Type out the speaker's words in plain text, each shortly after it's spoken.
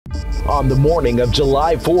On the morning of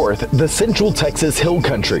July 4th, the Central Texas Hill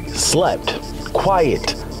Country slept,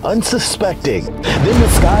 quiet, unsuspecting. Then the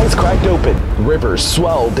skies cracked open, rivers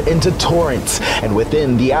swelled into torrents, and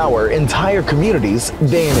within the hour, entire communities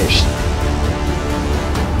vanished.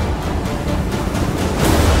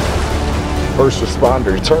 First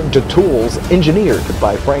responders turned to tools engineered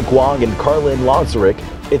by Frank Wong and Carlin Lazarick.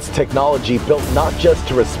 It's technology built not just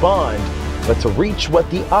to respond, but to reach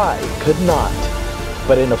what the eye could not.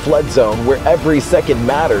 But in a flood zone where every second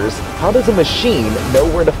matters, how does a machine know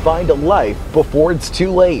where to find a life before it's too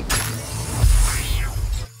late?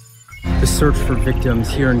 The search for victims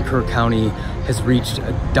here in Kerr County has reached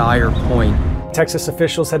a dire point. Texas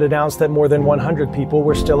officials had announced that more than 100 people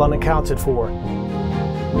were still unaccounted for.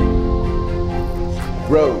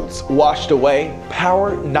 Roads washed away,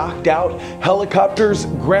 power knocked out, helicopters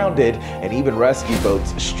grounded, and even rescue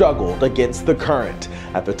boats struggled against the current.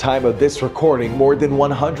 At the time of this recording, more than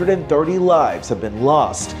 130 lives have been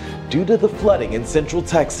lost due to the flooding in Central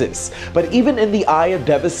Texas. But even in the eye of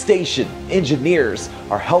devastation, engineers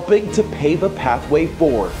are helping to pave a pathway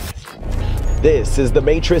forward. This is the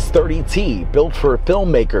Matrice 30T, built for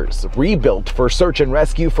filmmakers, rebuilt for search and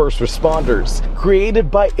rescue first responders.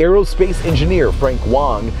 Created by aerospace engineer Frank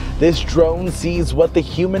Wong, this drone sees what the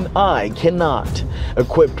human eye cannot.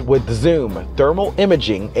 Equipped with zoom, thermal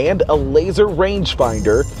imaging, and a laser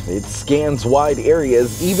rangefinder, it scans wide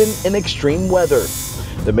areas even in extreme weather.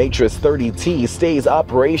 The Matrice 30T stays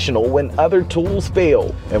operational when other tools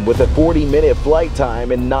fail, and with a 40-minute flight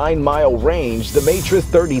time and 9-mile range, the Matrice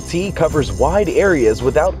 30T covers wide areas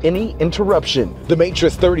without any interruption. The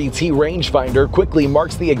Matrice 30T rangefinder quickly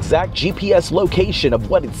marks the exact GPS location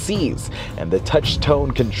of what it sees, and the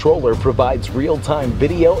touch-tone controller provides real-time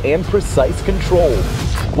video and precise control.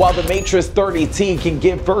 While the Matrice 30T can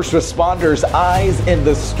give first responders eyes in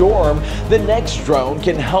the storm, the next drone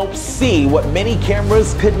can help see what many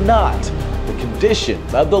cameras could not: the condition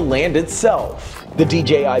of the land itself. The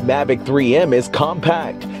DJI Mavic 3M is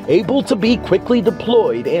compact, able to be quickly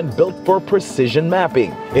deployed and built for precision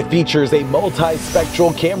mapping. It features a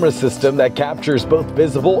multispectral camera system that captures both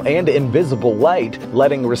visible and invisible light,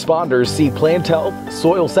 letting responders see plant health,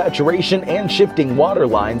 soil saturation, and shifting water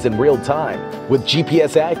lines in real time. With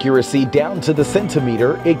GPS accuracy down to the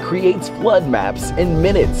centimeter, it creates flood maps in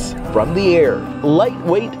minutes from the air.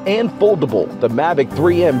 Lightweight and foldable, the Mavic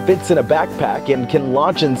 3M fits in a backpack and can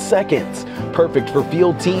launch in seconds, perfect for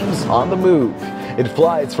field teams on the move. It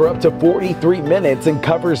flies for up to 43 minutes and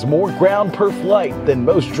covers more ground per flight than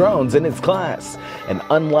most drones in its class. And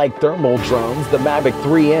unlike thermal drones, the Mavic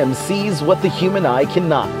 3M sees what the human eye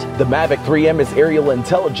cannot. The Mavic 3M is aerial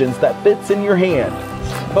intelligence that fits in your hand.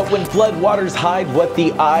 But when floodwaters hide what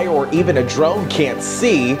the eye or even a drone can't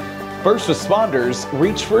see, first responders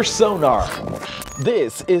reach for sonar.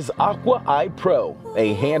 This is AquaEye Pro,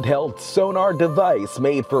 a handheld sonar device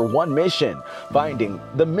made for one mission: finding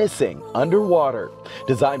the missing underwater.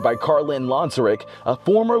 Designed by Carlin Lazarick, a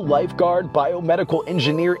former lifeguard, biomedical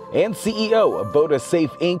engineer, and CEO of Boda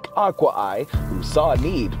Safe Inc. AquaEye, who saw a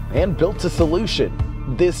need and built a solution.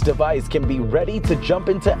 This device can be ready to jump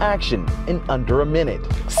into action in under a minute.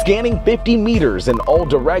 Scanning 50 meters in all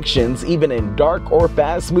directions, even in dark or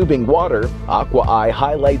fast-moving water, AquaEye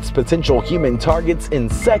highlights potential human targets in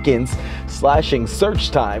seconds, slashing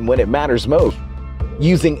search time when it matters most.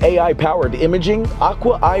 Using AI-powered imaging,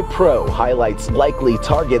 AquaEye Pro highlights likely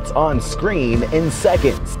targets on screen in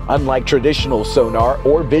seconds. Unlike traditional sonar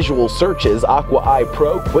or visual searches, AquaEye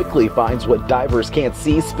Pro quickly finds what divers can't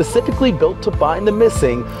see, specifically built to find the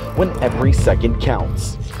missing when every second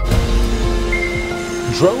counts.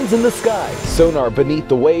 Drones in the sky, sonar beneath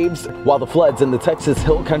the waves. While the floods in the Texas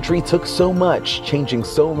Hill Country took so much, changing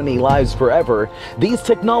so many lives forever, these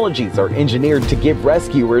technologies are engineered to give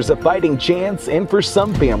rescuers a fighting chance and, for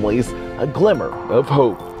some families, a glimmer of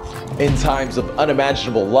hope. In times of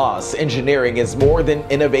unimaginable loss, engineering is more than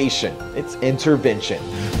innovation, it's intervention.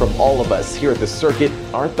 From all of us here at the circuit,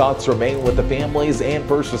 our thoughts remain with the families and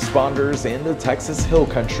first responders in the Texas Hill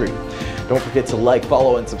Country. Don't forget to like,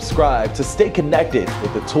 follow, and subscribe to stay connected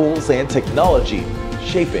with the tools and technology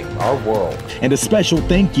shaping our world. And a special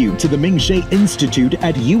thank you to the Ming Institute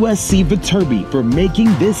at USC Viterbi for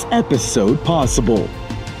making this episode possible.